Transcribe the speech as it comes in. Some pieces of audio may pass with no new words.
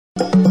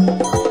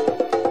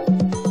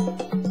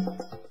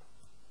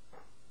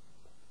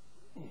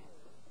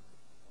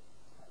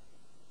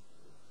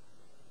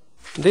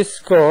This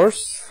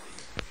course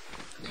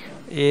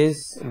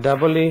is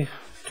EE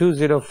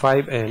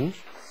 205N,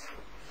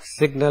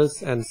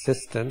 Signals and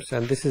Systems,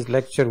 and this is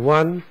lecture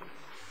 1,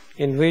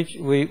 in which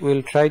we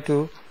will try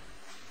to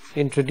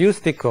introduce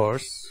the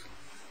course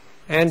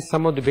and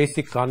some of the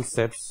basic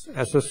concepts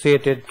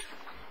associated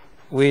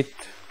with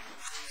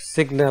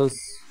signals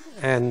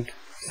and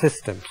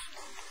systems,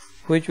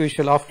 which we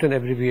shall often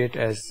abbreviate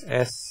as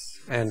S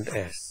and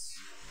S.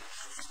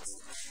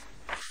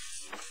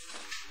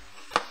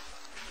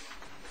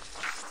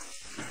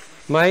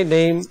 My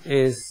name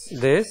is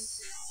this.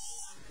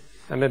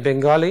 I'm a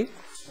Bengali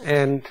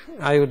and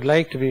I would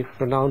like to be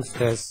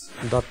pronounced as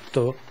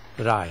Dutta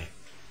Rai.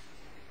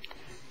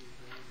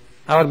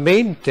 Our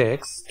main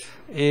text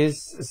is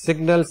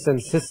Signals and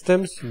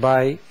Systems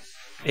by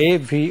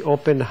A.V.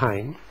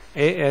 Oppenheim,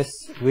 A.S.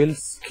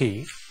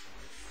 Wilsky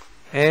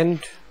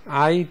and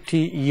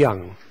I.T.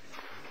 Young,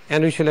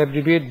 and we shall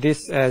abbreviate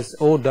this as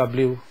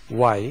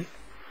OWY.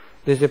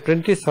 This is a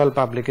Prentice Hall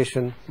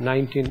publication,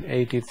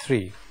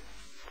 1983.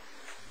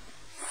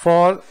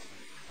 For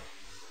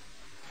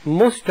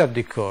most of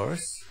the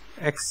course,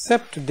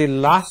 except the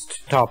last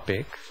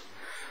topic,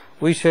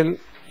 we shall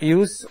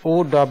use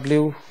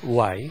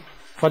OWY.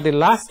 For the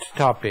last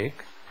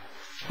topic,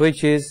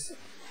 which is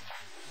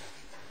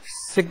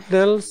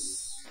signals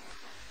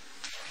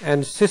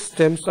and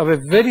systems of a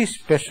very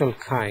special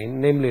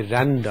kind, namely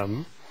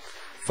random.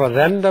 For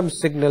random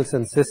signals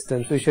and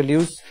systems, we shall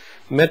use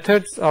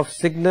methods of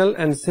signal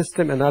and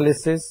system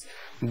analysis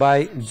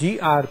by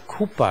G.R.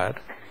 Cooper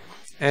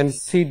and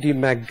C.D.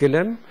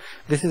 McGillen.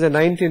 This is a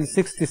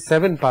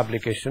 1967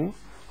 publication,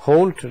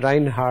 Holt,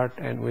 Reinhardt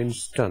and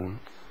Winston.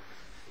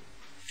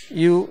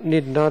 You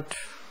need not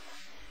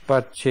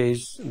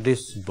purchase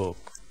this book.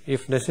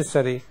 If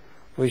necessary,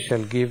 we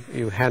shall give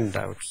you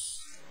handouts.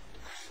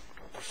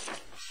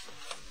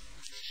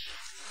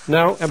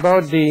 Now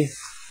about the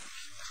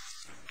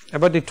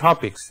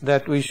topics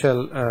that we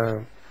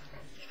shall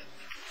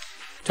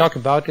talk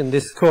about in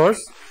this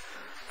course.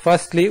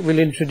 Firstly, we'll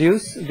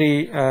introduce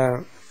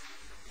the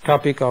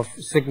topic of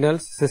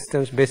signals,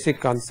 systems, basic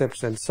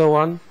concepts and so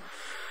on.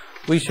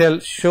 We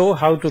shall show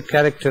how to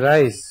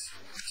characterize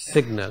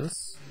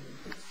signals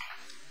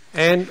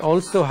and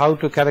also how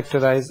to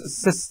characterize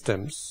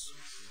systems.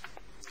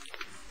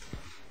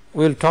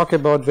 We'll talk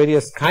about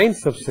various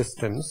kinds of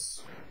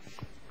systems,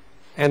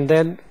 and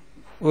then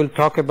we'll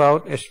talk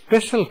about a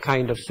special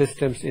kind of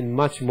systems in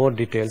much more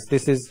details.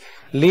 This is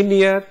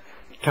linear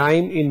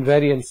time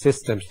invariant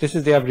systems. This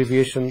is the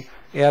abbreviation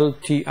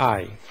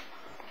LTI.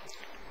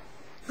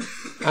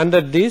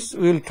 Under this,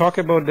 we will talk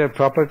about their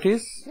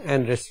properties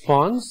and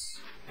response,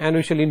 and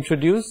we shall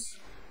introduce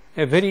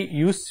a very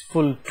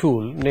useful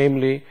tool,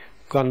 namely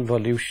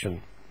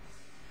convolution.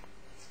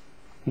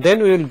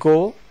 Then we will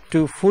go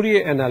to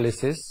Fourier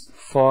analysis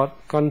for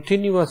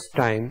continuous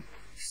time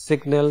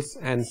signals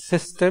and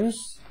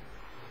systems.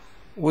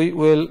 We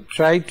will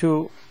try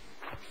to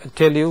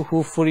tell you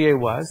who Fourier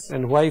was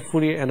and why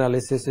Fourier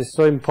analysis is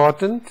so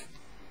important,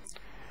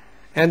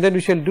 and then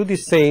we shall do the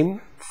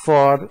same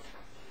for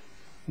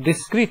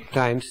discrete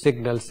time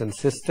signals and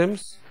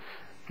systems.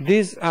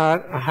 These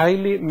are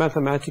highly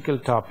mathematical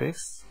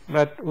topics,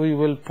 but we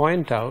will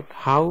point out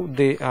how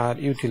they are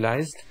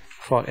utilized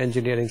for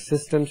engineering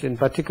systems, in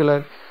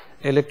particular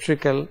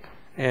electrical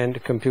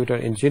and computer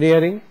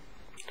engineering.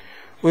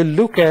 We'll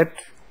look at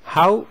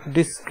how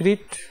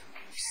discrete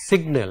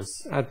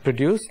signals are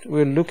produced.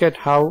 We'll look at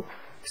how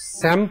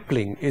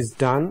sampling is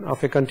done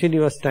of a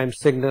continuous time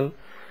signal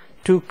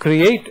to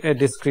create a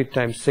discrete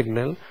time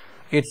signal,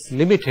 its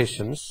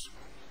limitations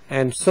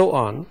and so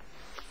on.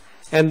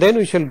 And then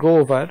we shall go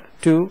over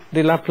to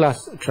the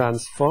Laplace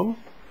transform.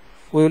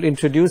 We will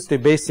introduce the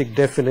basic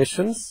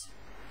definitions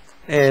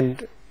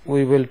and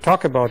we will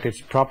talk about its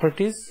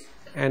properties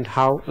and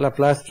how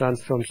Laplace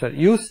transforms are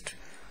used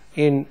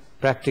in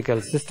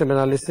practical system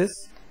analysis.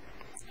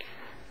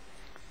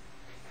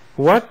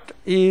 What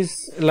is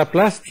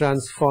Laplace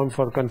transform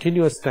for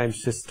continuous time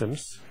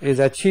systems is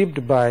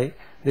achieved by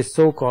the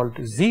so-called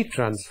Z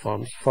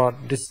transforms for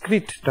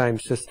discrete time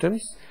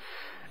systems,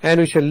 and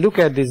we shall look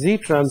at the Z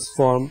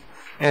transform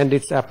and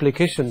its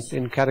applications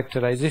in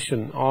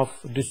characterization of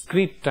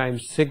discrete time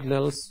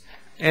signals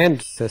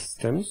and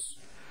systems.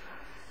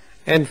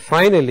 And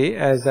finally,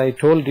 as I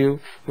told you,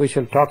 we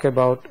shall talk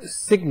about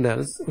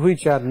signals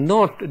which are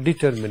not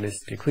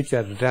deterministic, which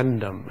are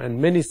random,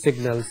 and many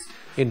signals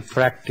in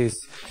practice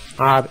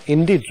are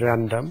indeed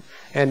random.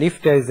 And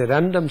if there is a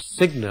random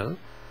signal,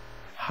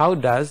 how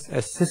does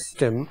a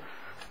system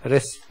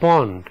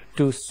respond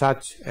to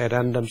such a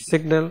random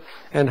signal,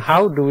 and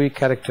how do we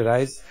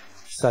characterize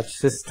such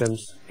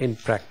systems in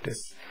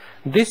practice?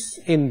 This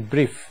in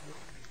brief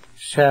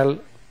shall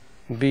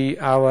be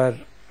our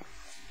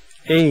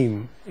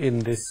aim in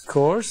this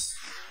course,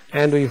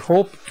 and we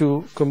hope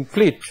to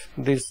complete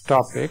these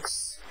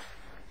topics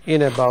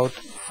in about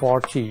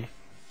 40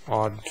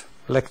 odd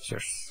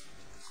lectures.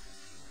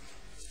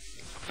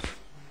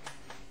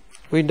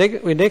 We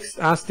next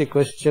ask the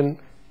question,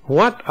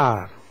 what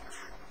are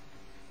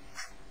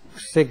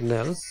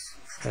signals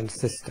and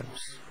systems.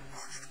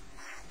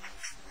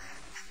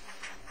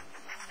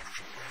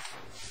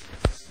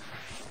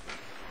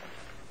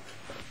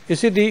 You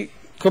see, the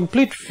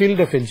complete field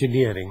of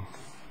engineering,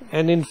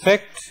 and in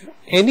fact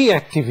any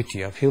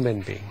activity of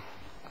human being,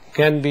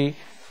 can be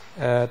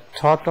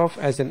thought of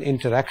as an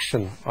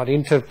interaction or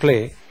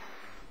interplay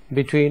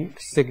between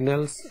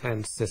signals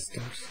and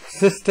systems.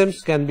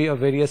 Systems can be of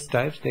various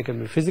types. They can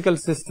be physical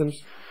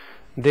systems,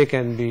 they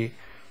can be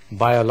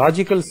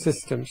biological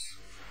systems,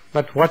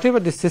 but whatever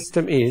the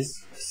system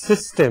is,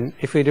 system,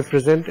 if we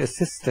represent a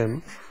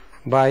system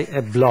by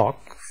a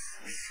block,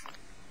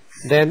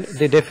 then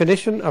the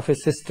definition of a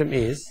system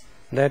is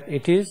that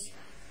it is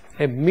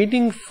a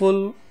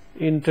meaningful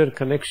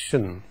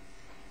interconnection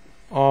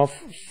of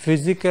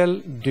physical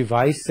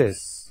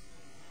devices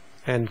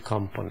and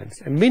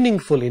components, a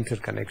meaningful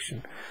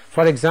interconnection.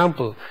 For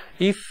example,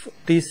 if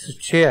this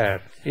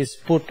chair is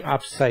put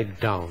upside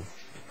down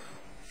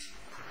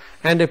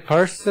and a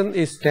person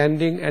is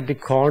standing at the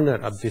corner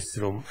of this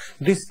room,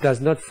 this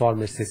does not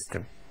form a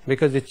system,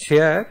 because the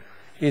chair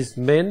is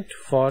meant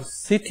for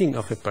sitting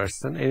of a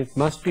person and it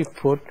must be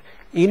put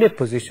in a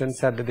position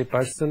so that the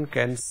person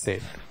can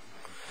sit.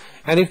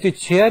 And if the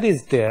chair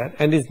is there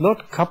and is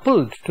not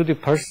coupled to the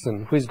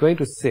person who is going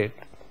to sit,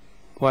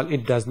 well,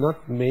 it does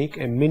not make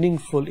a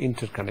meaningful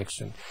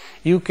interconnection.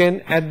 You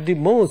can at the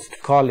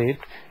most call it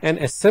an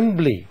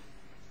assembly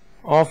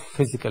of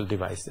physical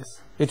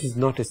devices. It is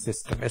not a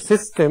system. A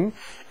system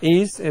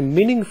is a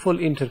meaningful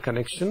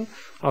interconnection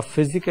of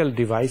physical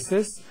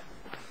devices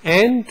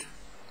and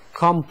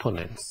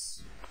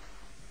components.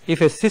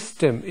 If a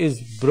system is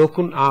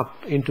broken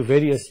up into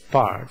various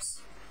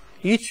parts,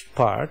 each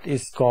part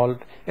is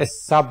called a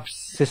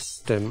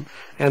subsystem,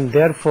 and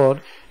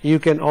therefore you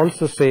can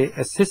also say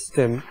a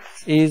system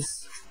is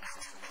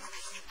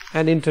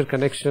an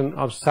interconnection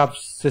of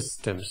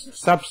subsystems.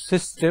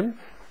 Subsystem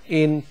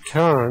in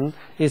turn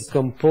is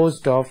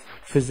composed of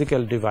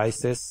physical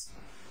devices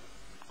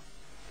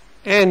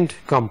and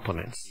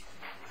components.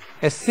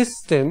 A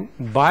system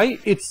by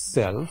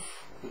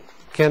itself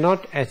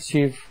cannot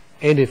achieve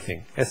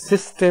anything. A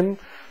system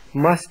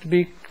must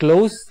be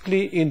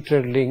closely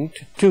interlinked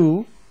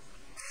to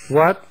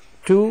what?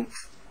 To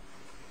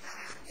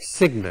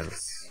signals,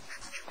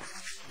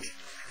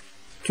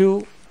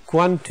 to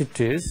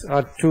quantities,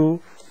 or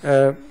to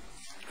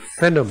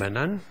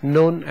phenomenon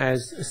known as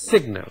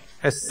signal.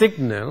 A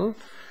signal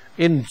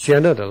in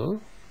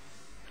general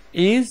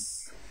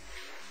is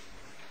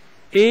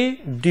a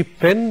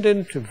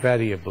dependent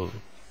variable.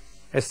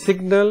 A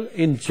signal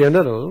in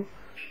general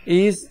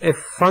is a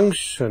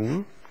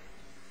function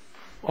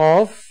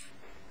of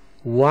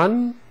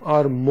one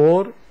or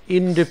more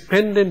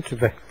independent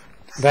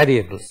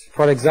variables.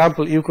 For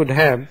example, you could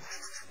have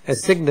a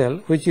signal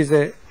which is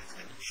a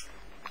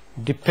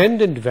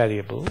dependent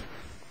variable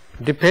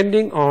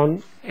depending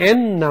on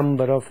n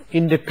number of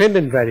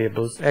independent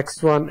variables,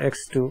 x1,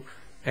 x2,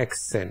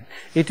 xn.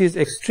 It is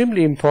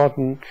extremely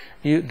important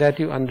that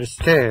you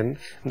understand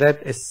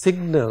that a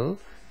signal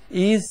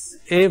is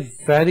a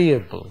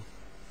variable,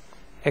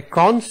 a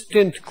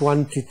constant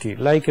quantity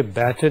like a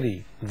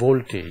battery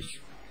voltage,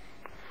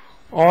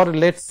 or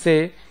let's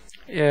say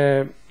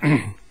if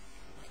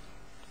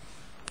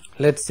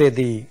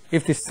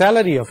the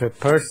salary of a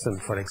person,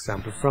 for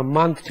example, from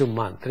month to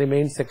month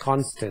remains a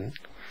constant,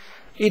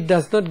 it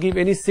does not give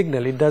any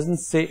signal. It doesn't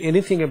say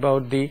anything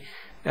about the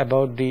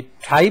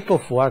type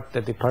of work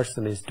that the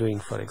person is doing,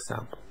 for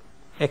example.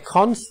 A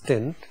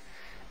constant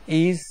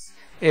is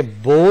a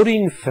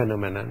boring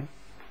phenomenon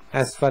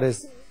as far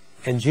as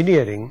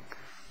engineering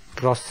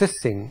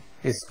processing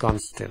is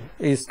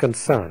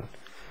concerned.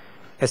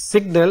 A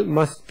signal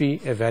must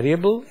be a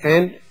variable,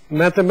 and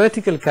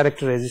mathematical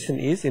characterization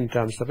is in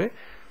terms of a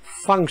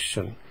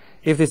function.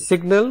 If the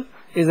signal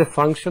is a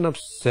function of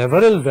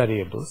several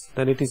variables,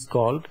 then it is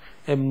called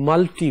a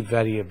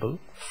multivariable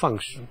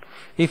function.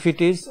 If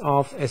it is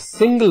of a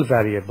single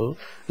variable,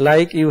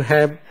 like you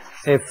have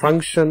a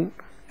function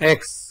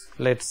x,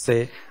 let's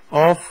say,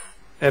 of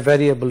a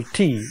variable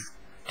t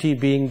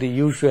being the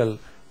usual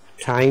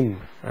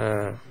time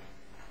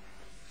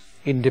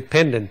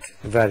independent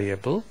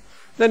variable,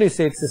 then you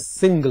say it's a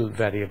single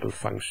variable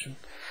function.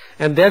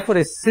 And therefore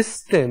a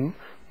system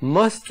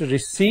must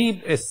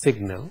receive a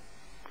signal,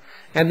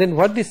 and then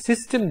what the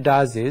system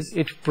does is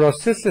it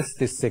processes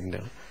this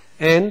signal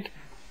and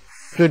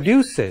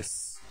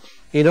produces,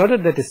 in order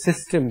that a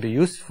system be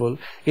useful,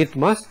 it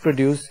must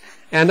produce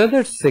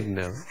another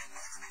signal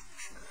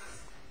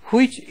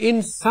which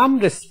in some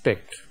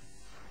respect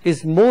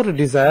is more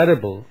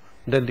desirable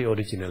than the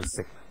original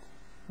signal.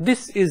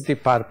 This is the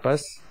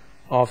purpose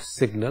of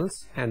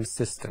signals and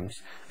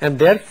systems, and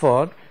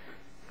therefore,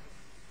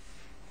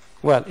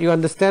 well, you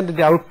understand that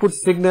the output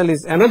signal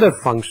is another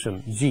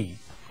function g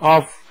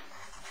of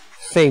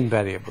same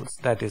variables,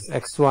 that is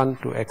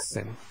x1 to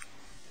xn.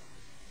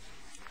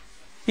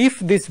 If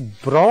this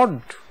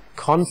broad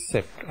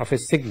concept of a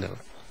signal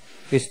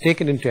is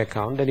taken into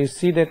account, then you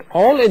see that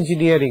all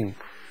engineering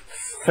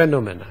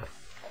phenomena,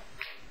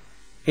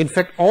 in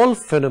fact all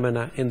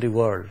phenomena in the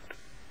world,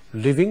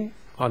 living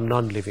or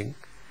non-living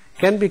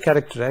can be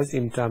characterized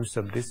in terms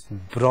of this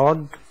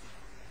broad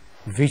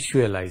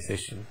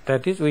visualization.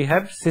 That is, we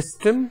have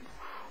system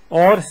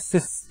or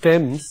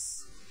systems,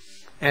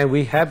 and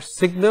we have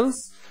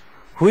signals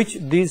which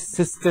these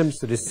systems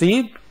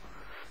receive,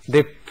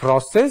 they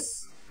process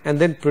and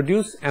then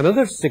produce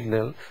another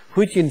signal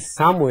which in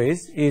some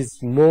ways is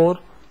more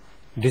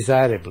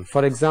desirable.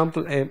 For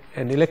example, an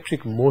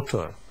electric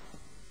motor.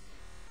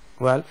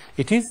 Well,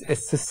 it is a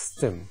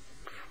system.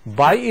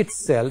 By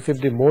itself, if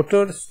the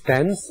motor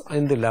stands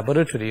in the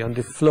laboratory on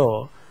the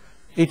floor,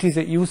 it is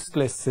a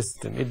useless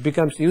system. It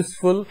becomes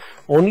useful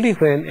only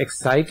when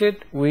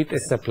excited with a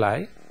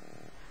supply,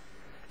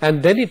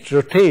 and then it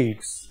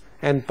rotates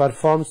and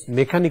performs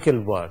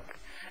mechanical work,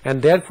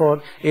 and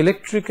therefore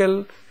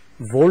electrical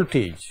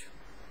voltage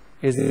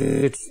is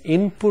its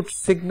input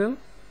signal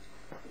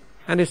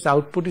and its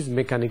output is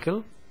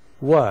mechanical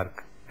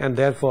work, and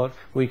therefore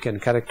we can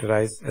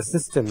characterize a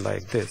system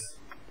like this.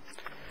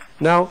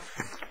 Now,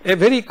 a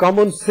very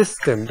common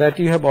system that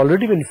you have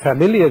already been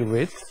familiar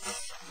with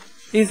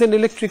is an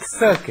electric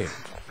circuit.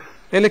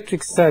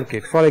 Electric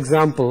circuit, for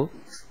example,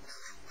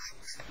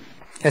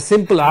 a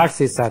simple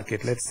RC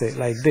circuit, let's say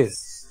like this.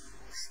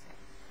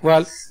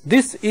 Well,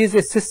 this is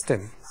a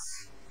system.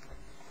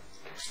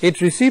 It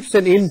receives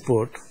an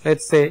input.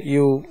 Let's say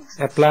you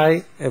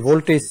apply a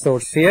voltage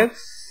source here,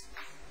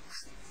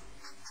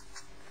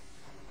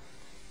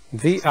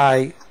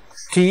 VIT.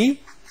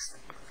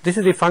 This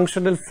is the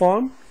functional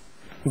form.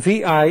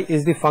 VI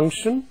is the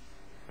function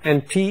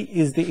and T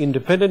is the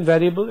independent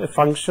variable, a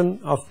function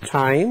of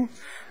time.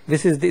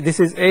 This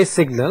is a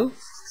signal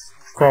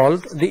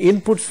called the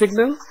input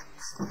signal,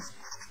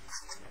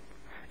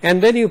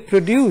 and then you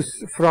produce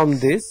from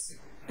this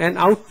an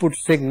output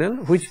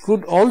signal which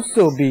could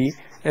also be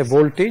a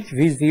voltage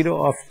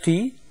V0 of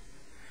T.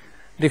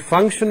 The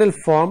functional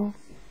form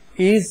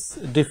is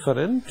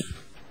different,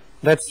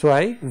 that's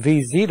why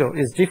V0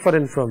 is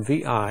different from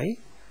VI,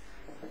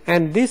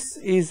 and this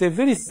is a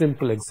very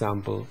simple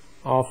example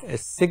of a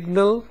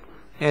signal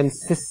and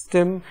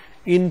system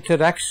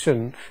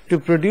interaction to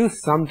produce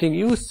something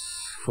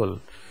useful.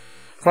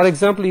 For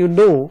example, you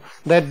know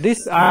that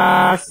this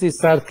RC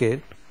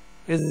circuit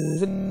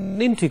is an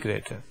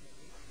integrator,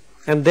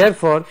 and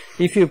therefore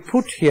if you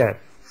put here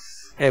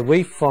a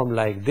waveform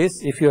like this,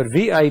 if your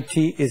VIT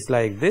is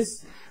like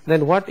this,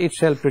 then what it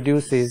shall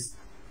produce is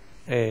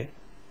a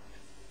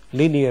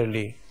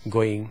linearly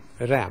going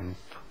ramp.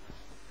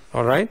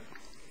 All right.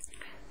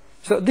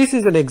 So this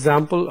is an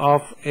example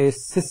of a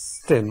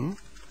system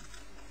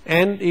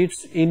and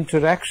its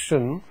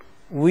interaction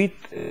with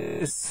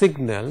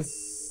signals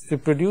to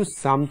produce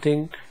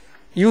something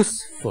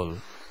useful.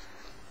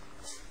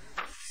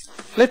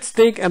 Let's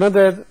take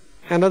another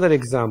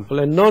example,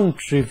 a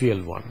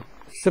non-trivial one.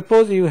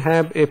 Suppose you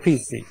have a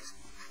PC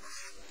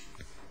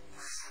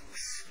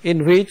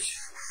in which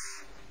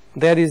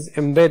there is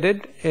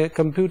embedded a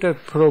computer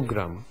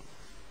program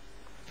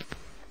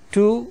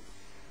to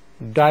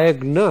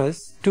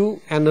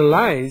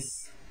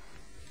analyze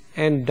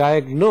and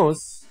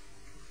diagnose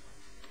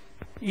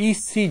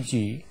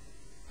ECG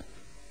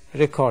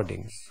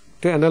recordings,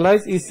 to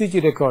analyze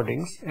ECG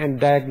recordings and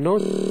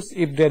diagnose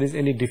if there is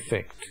any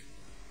defect,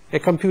 a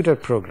computer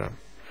program.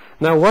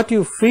 Now what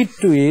you feed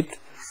to it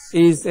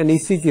is an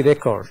ECG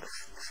record,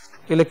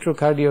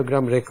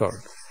 electrocardiogram record,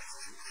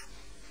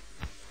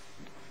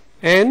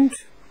 and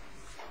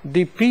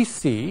the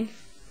PC,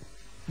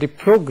 the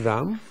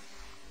program,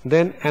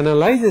 then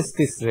analyzes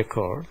this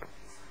record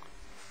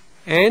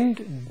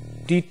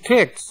and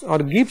detects or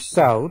gives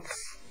out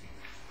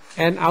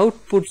an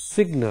output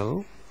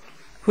signal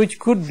which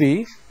could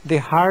be the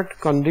heart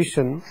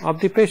condition of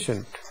the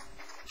patient.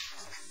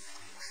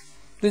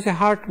 This is a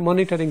heart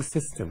monitoring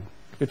system.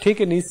 You take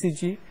an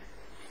ECG,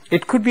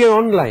 it could be an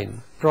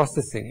online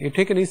processing. You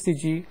take an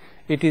ECG,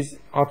 it is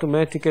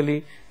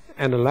automatically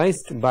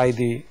analyzed by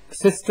the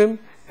system,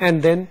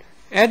 and then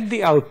at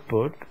the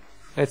output,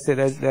 let's say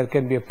there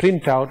can be a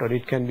printout or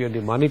it can be on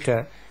the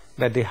monitor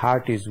that the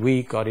heart is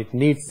weak or it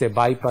needs a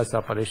bypass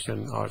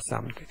operation or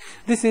something.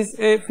 This is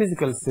a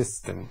physical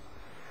system.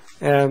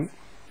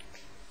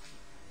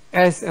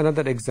 As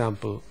another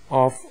example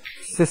of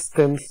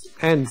systems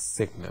and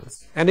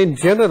signals. And in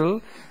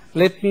general,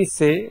 let me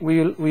say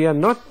we are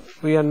not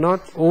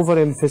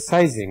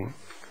overemphasizing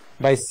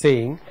by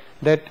saying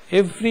that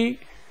every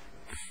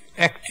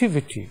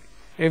activity,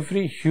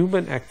 every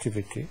human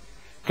activity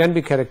can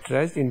be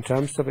characterized in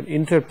terms of an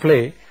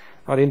interplay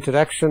or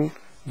interaction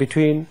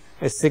between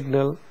a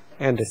signal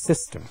and a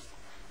system.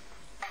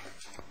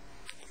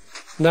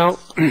 Now,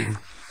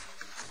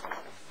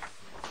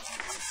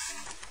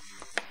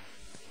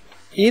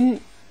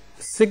 in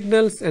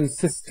signals and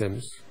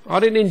systems,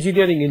 or in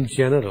engineering in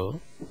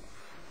general,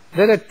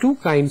 there are two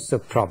kinds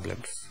of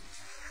problems,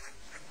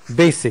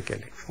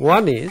 basically.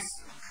 One is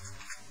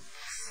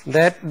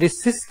that the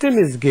system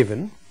is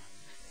given,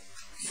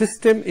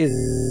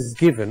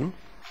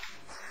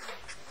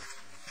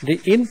 the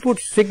input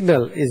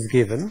signal is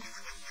given,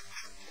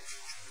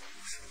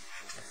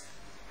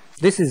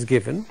 this is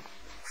given,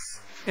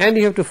 and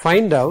you have to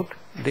find out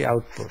the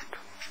output.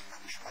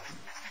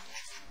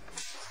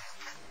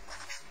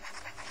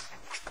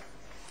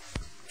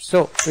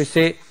 So we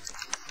say,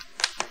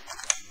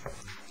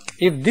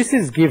 if this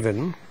is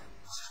given,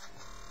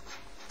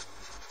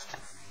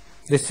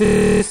 the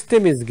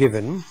system is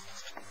given,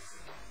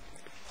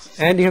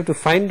 and you have to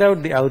find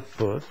out the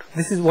output.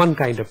 This is one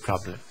kind of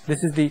problem.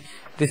 This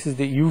is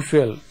the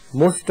usual,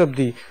 most of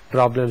the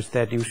problems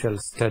that you shall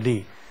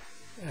study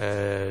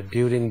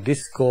during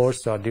this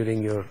course or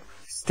during your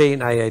stay in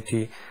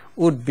IIT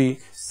would be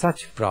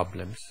such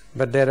problems.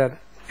 But there are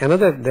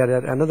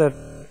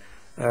another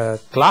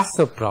class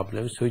of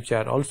problems which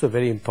are also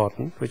very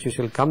important, which we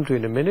shall come to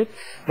in a minute.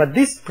 But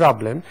this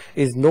problem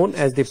is known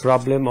as the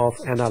problem of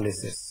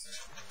analysis.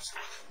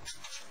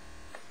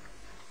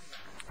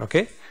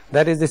 Okay,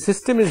 that is, the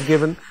system is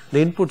given,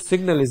 the input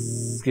signal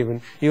is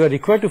given, you are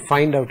required to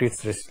find out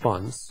its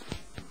response.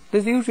 This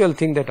is the usual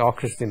thing that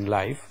occurs in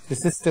life. The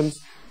systems,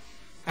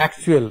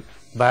 actual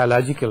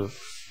biological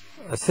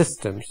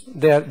systems,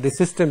 the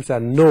systems are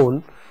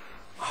known.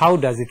 How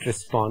does it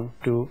respond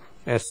to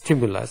a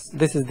stimulus?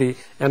 This is the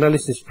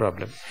analysis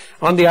problem.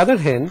 On the other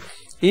hand,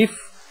 if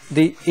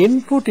the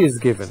input is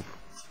given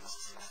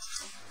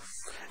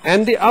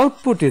and the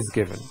output is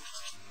given,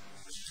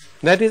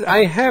 that is,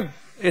 I have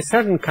a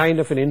certain kind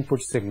of an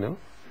input signal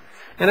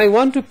and I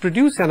want to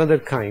produce another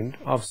kind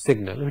of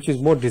signal which is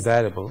more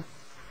desirable,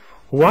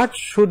 what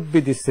should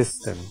be the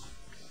system?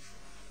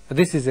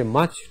 This is a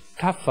much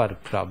tougher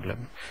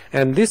problem,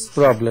 and this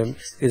problem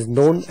is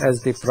known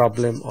as the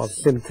problem of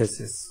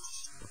synthesis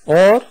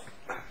or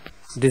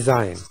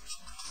design.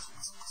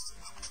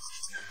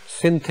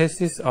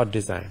 Synthesis or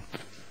design.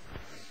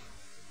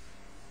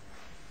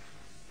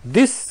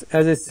 This,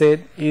 as I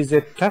said, is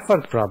a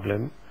tougher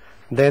problem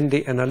than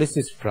the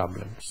analysis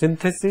problem.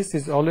 Synthesis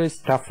is always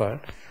tougher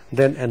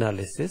than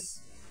analysis.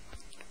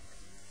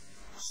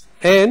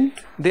 And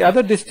the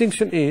other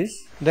distinction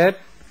is that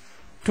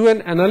to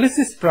an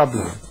analysis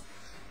problem,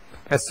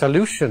 a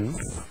solution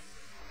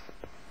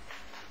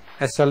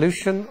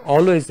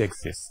always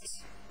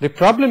exists. The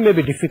problem may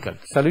be difficult,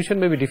 solution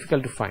may be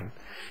difficult to find.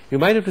 You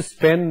might have to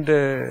spend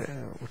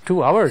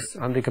 2 hours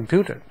on the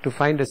computer to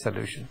find a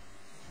solution.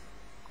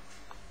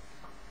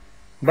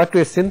 But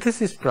to a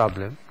synthesis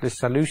problem, the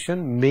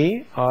solution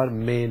may or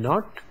may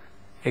not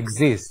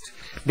exist,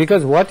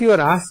 because what you are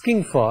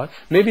asking for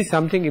may be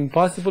something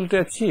impossible to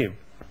achieve.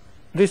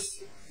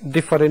 This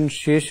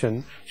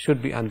differentiation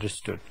should be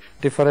understood.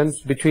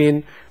 Difference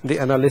between the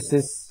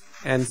analysis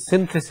and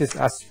synthesis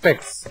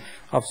aspects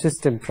of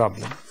system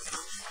problem.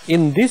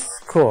 In this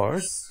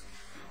course,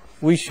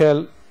 we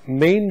shall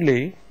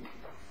mainly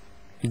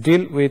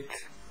deal with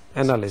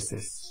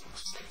analysis.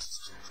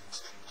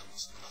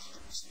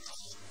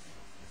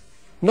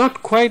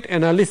 Not quite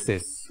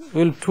analysis.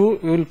 We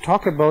will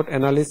talk about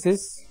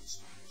analysis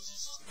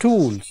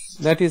tools.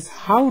 That is,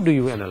 how do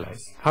you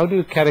analyze? How do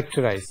you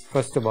characterize,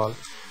 first of all,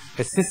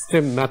 a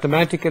system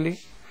mathematically?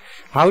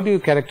 How do you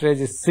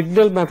characterize a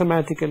signal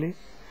mathematically?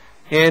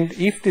 And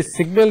if the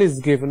signal is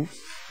given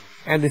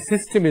and the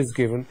system is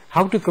given,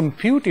 how to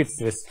compute its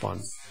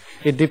response?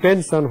 It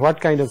depends on what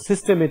kind of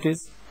system it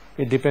is.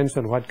 It depends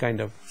on what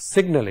kind of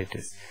signal it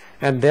is.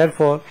 And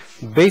therefore,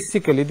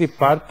 basically the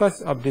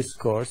purpose of this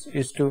course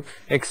is to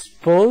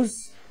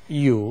expose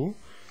you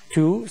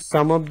to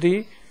some of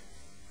the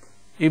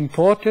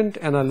important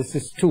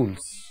analysis tools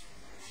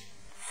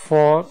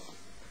for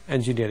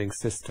engineering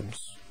systems.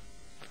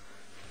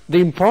 The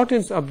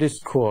importance of this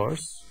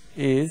course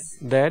is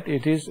that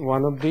it is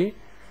one of the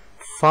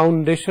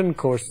foundation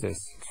courses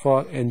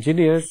for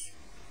engineers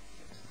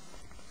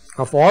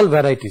of all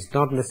varieties,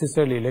 not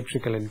necessarily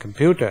electrical and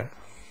computer,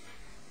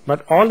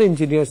 but all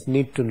engineers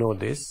need to know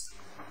this.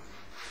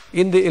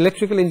 In the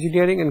electrical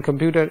engineering and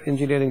computer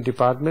engineering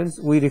departments,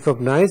 we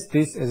recognize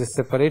this as a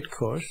separate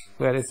course,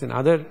 whereas in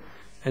other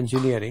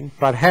engineering,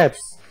 perhaps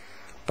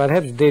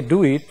they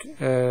do it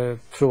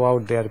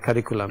throughout their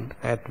curriculum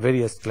at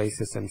various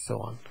places and so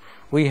on.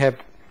 We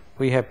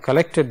have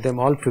collected them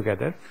all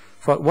together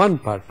for one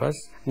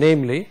purpose,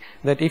 namely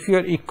that if you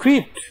are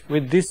equipped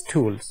with these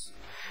tools,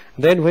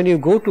 then when you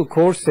go to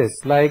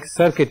courses like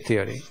circuit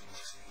theory,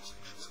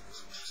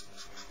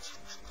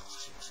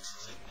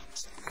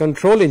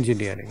 control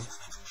engineering,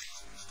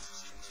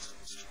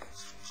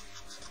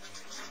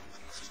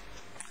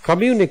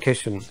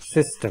 communication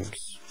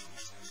systems,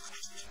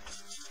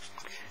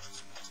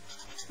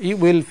 you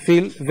will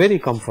feel very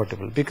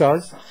comfortable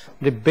because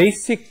the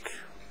basic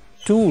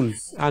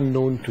tools are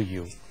known to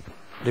you.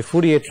 The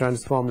Fourier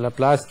transform,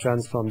 Laplace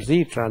transform,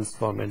 Z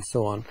transform and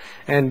so on.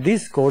 And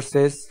these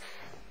courses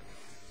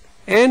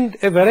and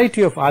a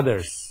variety of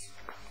others,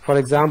 for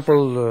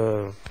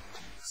example,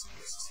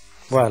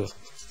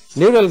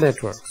 neural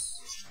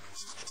networks,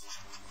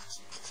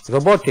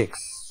 robotics,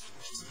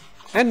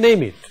 and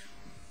name it.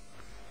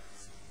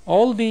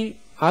 All the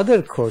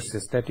other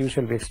courses that you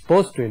shall be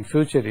exposed to in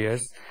future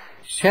years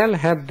shall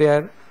have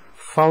their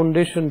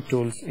foundation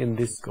tools in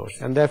this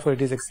course, and therefore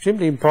it is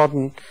extremely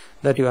important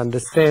that you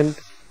understand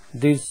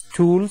these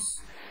tools,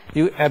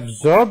 you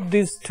absorb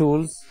these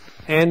tools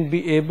and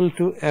be able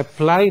to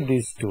apply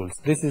these tools.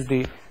 This is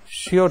the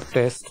sure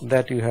test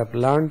that you have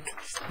learnt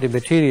the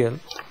material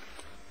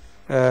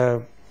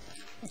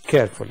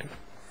carefully.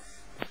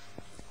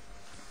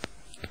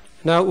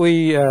 Now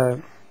we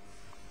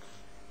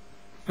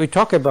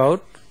talk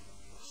about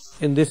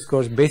in this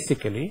course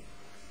basically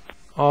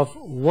of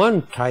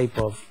one type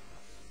of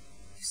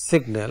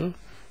signal,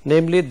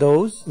 namely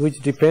those which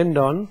depend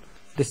on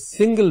the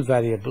single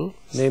variable,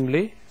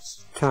 namely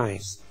time.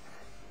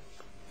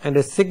 And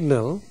a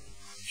signal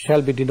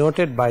shall be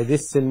denoted by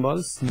this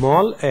symbol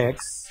small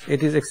x.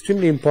 It is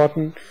extremely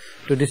important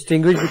to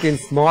distinguish between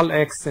small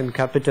x and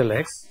capital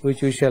X,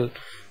 which we shall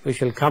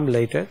come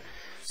later.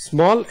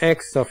 Small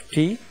x of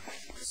t,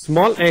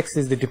 small x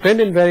is the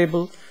dependent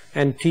variable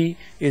and t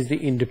is the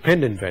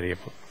independent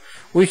variable.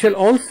 We shall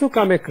also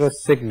come across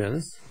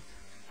signals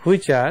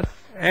which are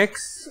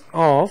x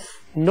of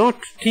not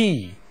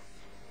t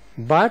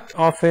but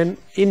of an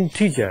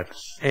integer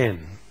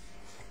n.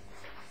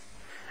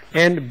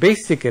 And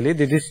basically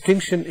the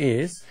distinction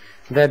is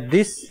that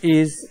this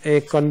is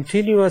a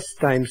continuous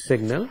time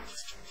signal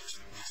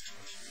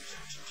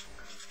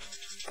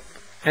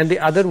and the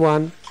other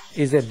one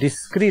is a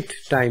discrete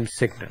time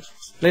signal.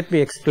 Let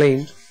me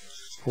explain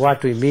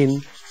what we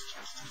mean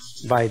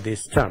by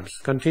these terms,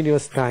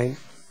 continuous time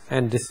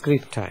and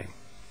discrete time.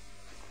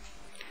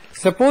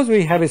 Suppose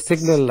we have a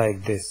signal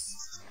like this,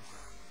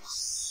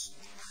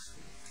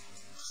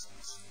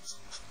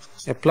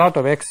 a plot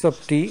of x of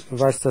t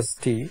versus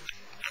t,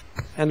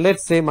 and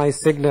let's say my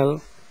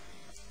signal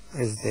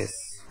is this,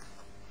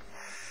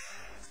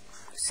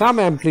 some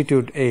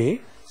amplitude a,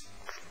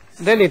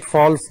 then it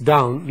falls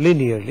down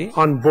linearly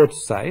on both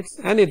sides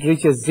and it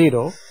reaches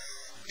 0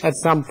 at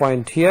some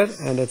point here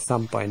and at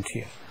some point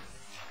here.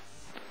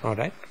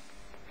 Alright.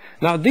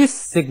 Now this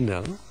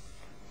signal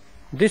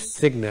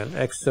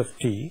x of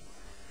t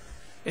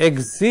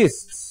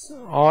exists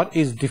or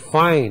is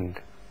defined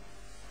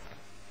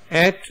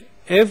at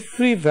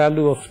every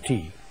value of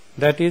t,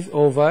 that is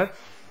over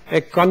a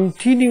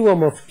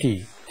continuum of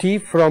t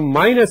from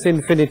minus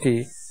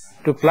infinity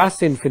to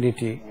plus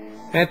infinity.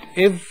 At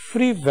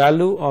every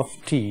value of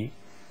t,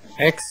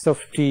 x of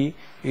t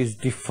is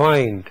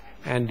defined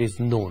and is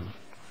known.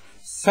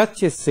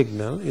 Such a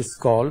signal is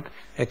called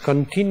a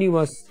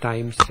continuous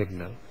time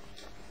signal.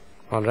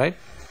 Alright.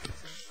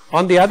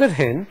 On the other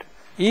hand,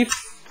 if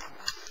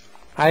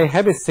I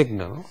have a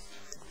signal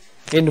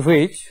in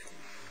which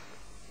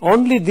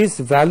only these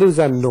values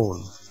are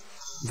known,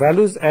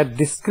 values at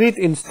discrete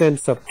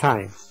instants of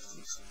time,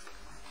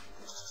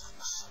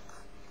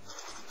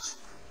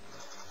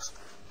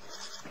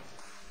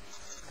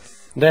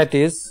 that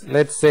is,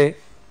 let's say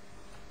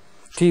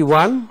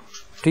t1,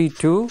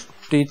 t2,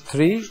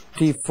 t3,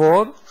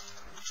 t4,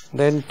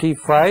 then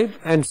t5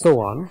 and so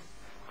on.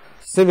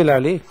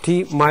 Similarly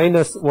t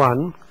minus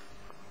 1,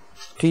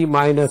 t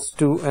minus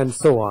 2 and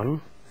so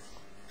on.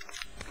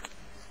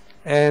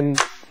 And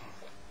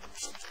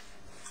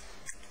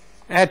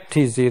at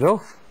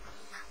t0,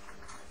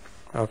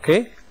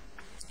 okay,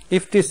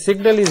 if this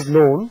signal is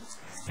known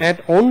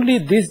at only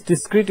these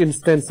discrete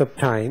instants of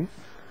time,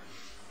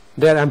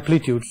 their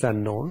amplitudes are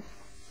known.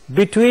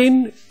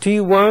 Between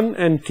t1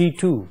 and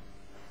t2,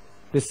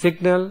 the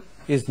signal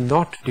is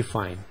not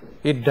defined.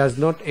 It does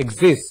not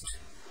exist.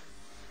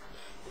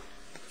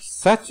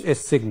 Such a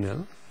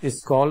signal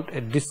is called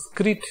a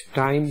discrete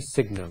time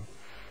signal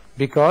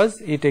because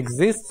it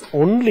exists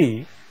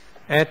only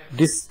at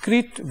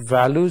discrete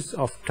values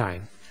of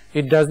time.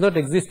 It does not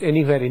exist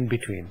anywhere in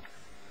between.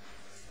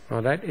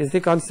 Alright, is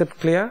the concept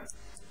clear?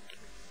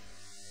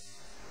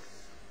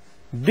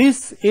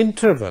 This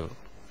interval,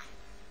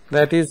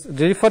 that is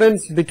the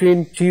difference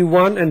between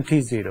t1 and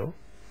t0,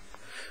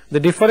 the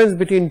difference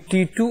between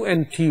t2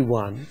 and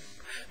t1,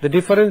 the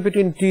difference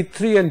between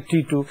t3 and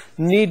t2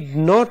 need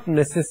not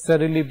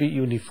necessarily be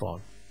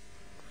uniform.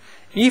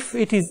 If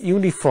it is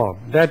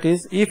uniform, that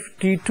is, if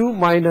t2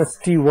 minus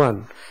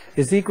t1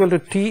 is equal to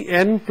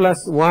tn plus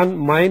 1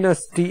 minus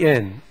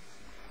tn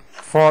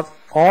for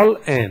all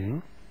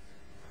n,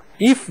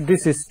 if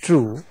this is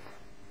true,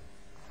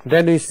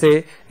 then we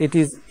say it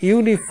is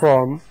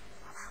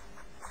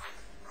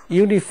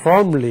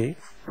uniformly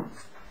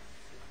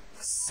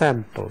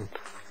sampled.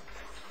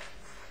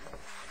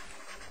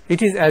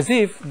 It is as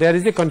if there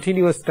is a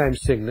continuous time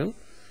signal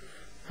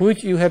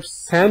which you have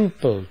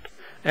sampled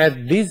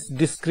at these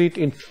discrete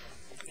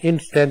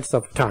instants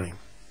of time.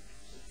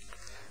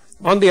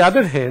 On the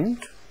other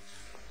hand,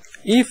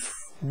 if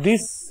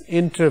these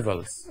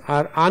intervals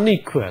are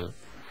unequal,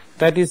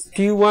 that is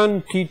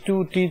t1, t2,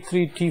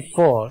 t3,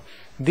 t4,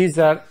 these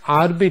are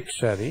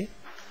arbitrary,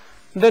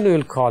 then we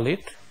will call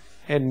it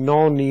a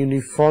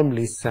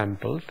non-uniformly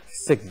sampled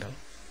signal.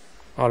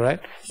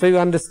 Alright, so you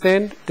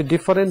understand the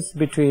difference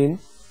between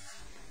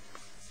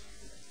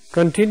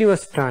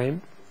continuous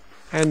time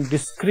and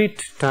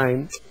discrete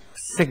time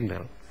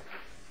signal.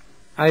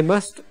 I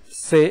must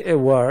say a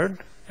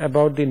word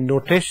about the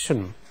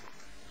notation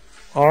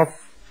of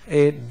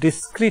a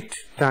discrete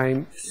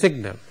time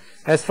signal.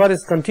 as far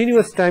as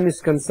continuous time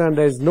is concerned,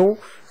 there is no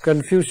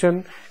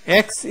confusion.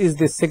 X is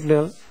the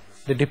signal,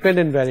 the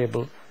dependent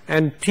variable,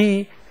 and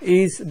t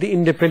is the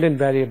independent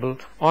variable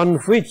on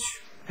which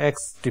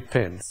x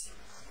depends.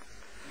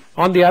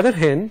 On the other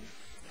hand,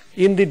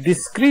 in the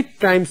discrete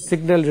time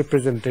signal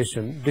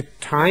representation, the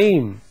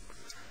time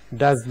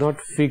does not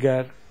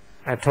figure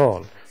at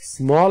all.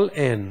 Small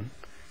n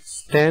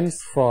stands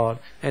for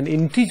an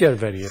integer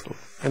variable,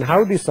 and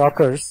how this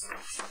occurs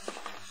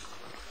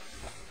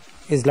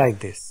is like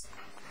this.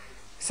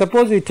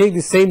 Suppose we take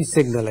the same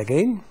signal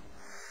again,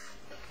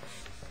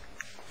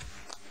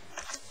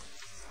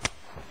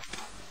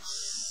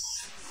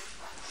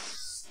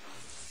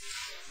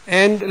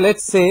 and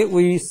let's say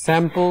we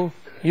sample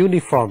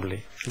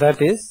uniformly,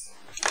 that is,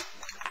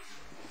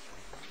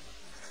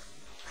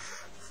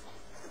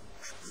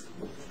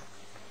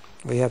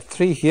 we have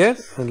 3 here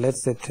and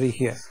let's say 3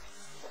 here,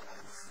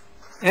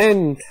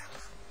 and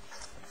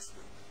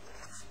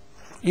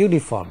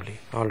uniformly,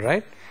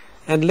 alright,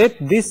 and let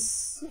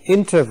this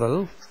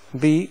interval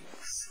be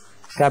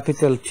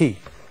capital T.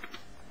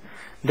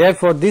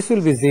 Therefore, this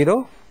will be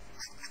 0,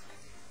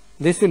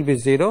 this will be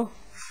 0,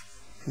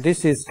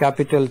 this is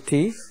capital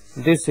T,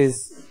 this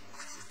is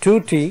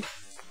 2t,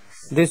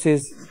 this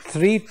is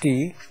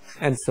 3t,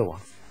 and so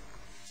on.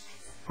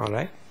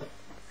 Alright.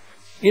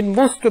 In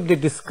most of the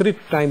discrete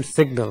time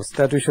signals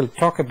that we shall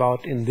talk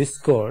about in this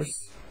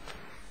course,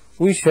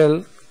 we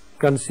shall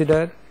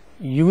consider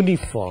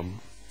uniform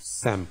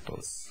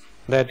samples,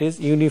 that is,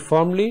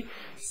 uniformly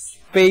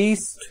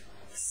spaced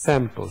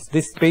samples.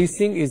 This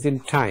spacing is in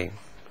time,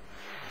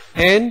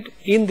 and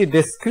in the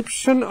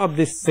description of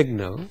this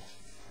signal,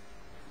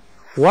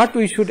 what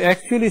we should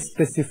actually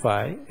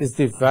specify is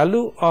the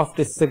value of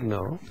the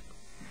signal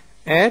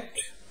at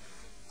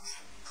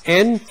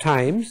n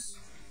times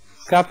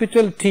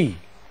capital T,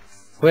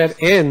 where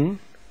n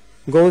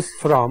goes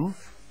from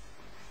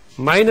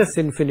minus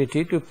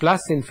infinity to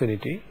plus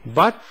infinity,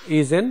 but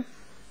is an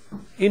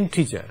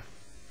integer.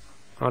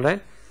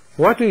 Alright.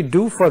 What we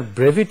do for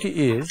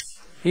brevity is,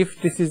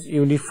 if this is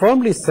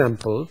uniformly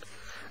sampled,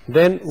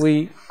 then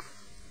we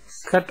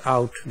cut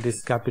out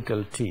this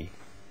capital T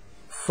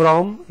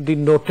from the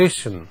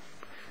notation.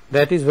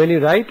 That is, when you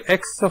write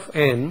x of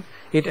n,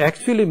 it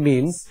actually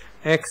means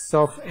x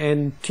of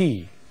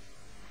nt.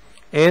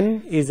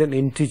 N is an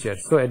integer.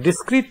 So a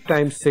discrete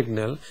time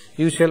signal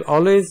you shall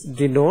always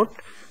denote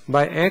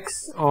by x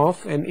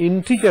of an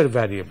integer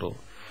variable,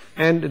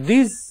 and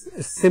these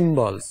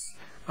symbols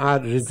are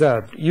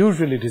reserved,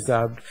 usually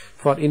reserved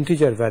for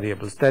integer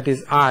variables. That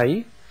is,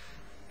 I,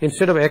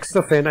 instead of x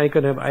of n, I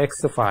can have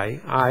x of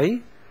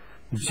I,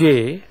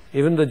 j,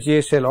 even though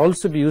j shall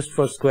also be used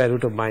for square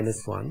root of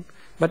minus 1,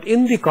 but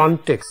in the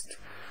context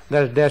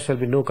there shall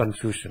be no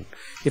confusion.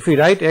 If we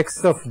write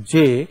x of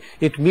j,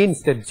 it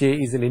means that j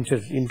is an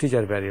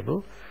integer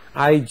variable,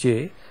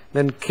 ij,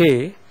 then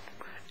k,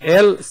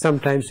 l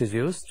sometimes is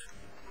used,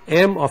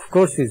 m of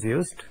course is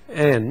used,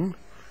 n,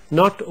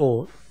 not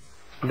o,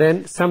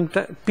 then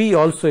sometimes p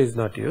also is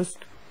not used,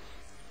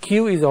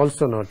 q is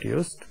also not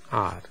used,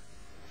 r,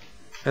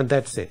 and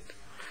that's it.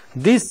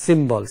 These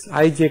symbols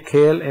I, j,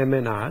 k, l, m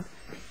and r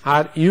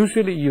are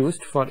usually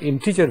used for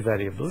integer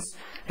variables,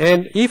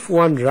 and if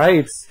one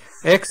writes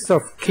x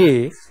of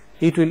k,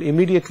 it will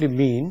immediately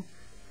mean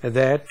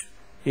that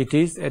it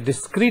is a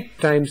discrete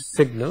time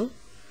signal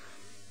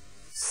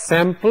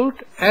sampled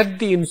at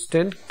the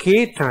instant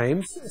k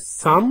times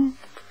some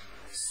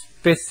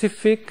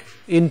specific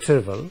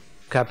interval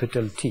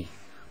capital T.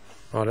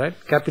 Alright,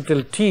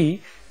 capital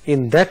T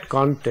in that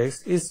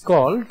context is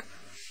called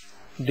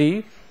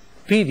the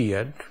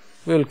period.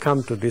 We will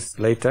come to this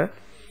later.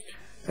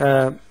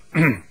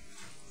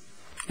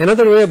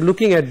 Another way of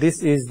looking at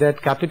this is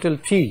that capital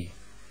T,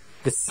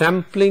 the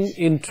sampling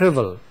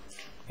interval,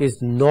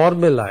 is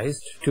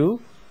normalized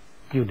to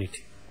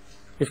unity.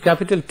 If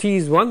capital T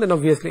is 1, then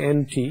obviously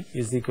nt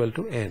is equal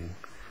to n.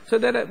 So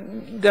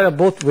there are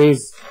both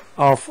ways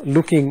of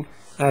looking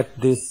at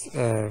this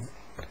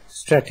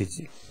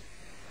strategy.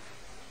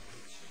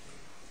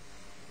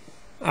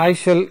 I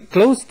shall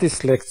close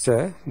this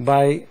lecture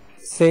by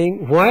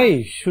saying,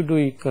 why should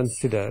we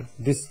consider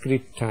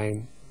discrete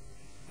time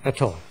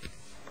at all?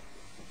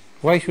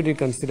 Why should we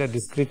consider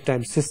discrete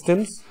time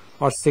systems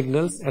or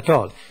signals at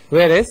all,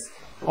 whereas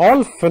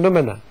all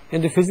phenomena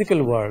in the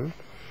physical world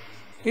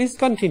is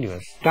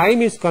continuous?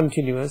 Time is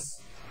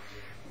continuous.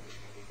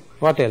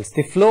 What else?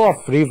 The flow of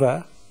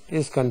river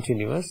is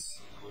continuous.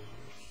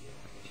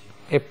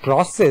 A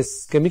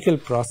process, chemical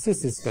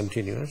process, is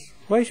continuous.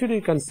 Why should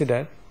we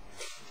consider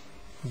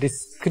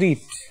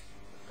discrete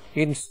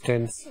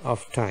instance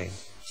of time?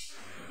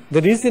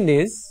 The reason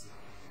is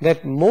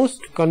that most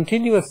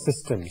continuous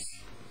systems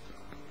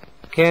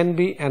can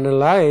be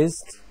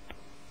analyzed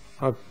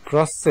or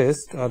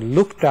processed or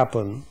looked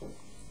upon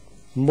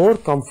more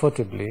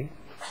comfortably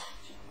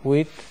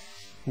with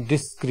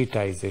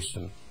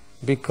discretization,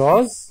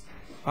 because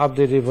of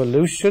the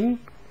revolution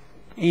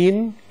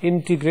in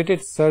integrated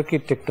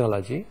circuit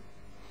technology.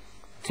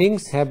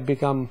 Things have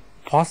become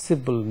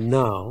possible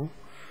now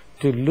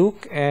to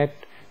look at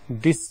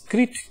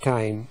discrete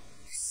time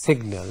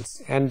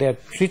signals and their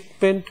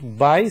treatment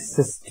by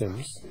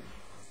systems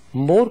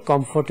more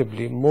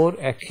comfortably, more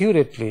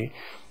accurately,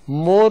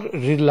 more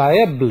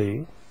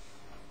reliably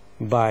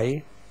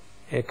by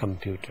a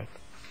computer,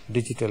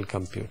 digital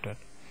computer.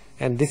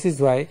 And this is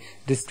why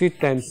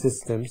discrete time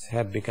systems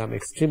have become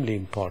extremely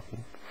important.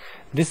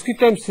 Discrete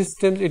time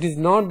systems, it is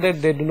not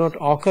that they do not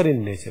occur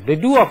in nature. They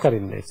do occur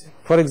in nature.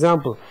 For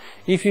example,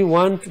 if you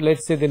want,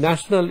 let's say, the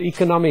national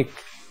economic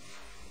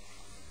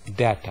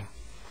data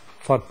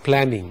for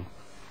planning,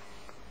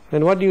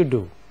 then what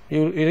do?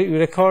 You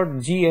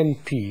record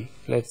GNP,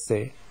 let's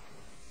say,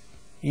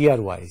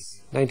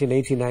 year-wise,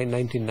 1989,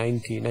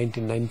 1990,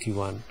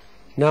 1991.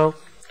 Now,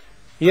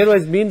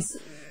 year-wise means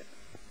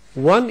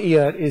 1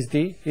 year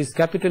is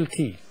capital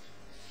T.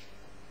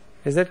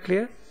 Is that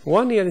clear?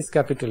 1 year is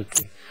capital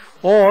T.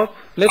 Or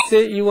let's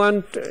say you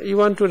want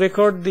to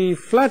record the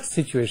flood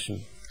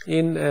situation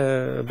in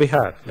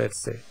Bihar,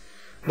 let's say.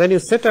 Then you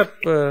set up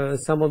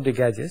some of the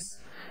gauges,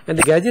 and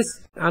the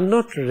gauges are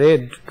not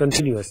read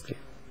continuously.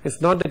 It's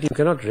not that you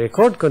cannot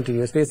record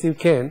continuously, yes you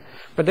can,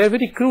 but they are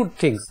very crude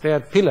things. They are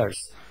pillars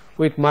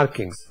with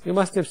markings. You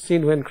must have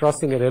seen when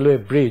crossing a railway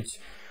bridge,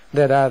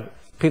 there are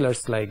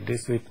pillars like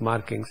this with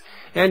markings.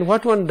 And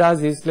what one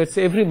does is, let's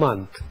say every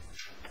month,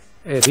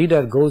 a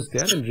reader goes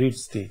there and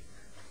reads the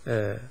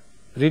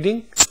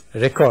reading,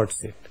 records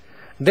it.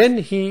 Then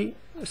he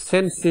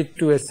sends it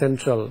to a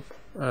central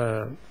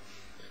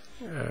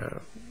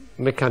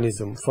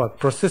mechanism for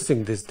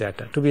processing this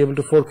data to be able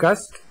to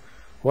forecast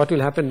what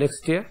will happen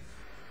next year,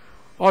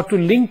 or to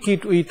link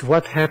it with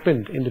what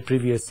happened in the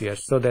previous year,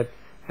 so that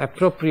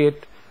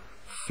appropriate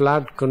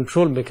flood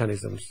control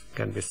mechanisms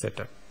can be set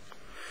up.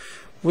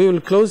 We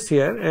will close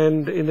here,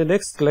 and in the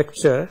next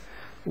lecture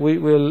we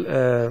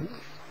will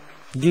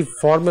give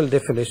formal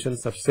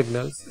definitions of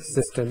signals,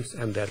 systems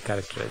and their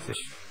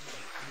characterization.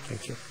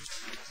 Thank you.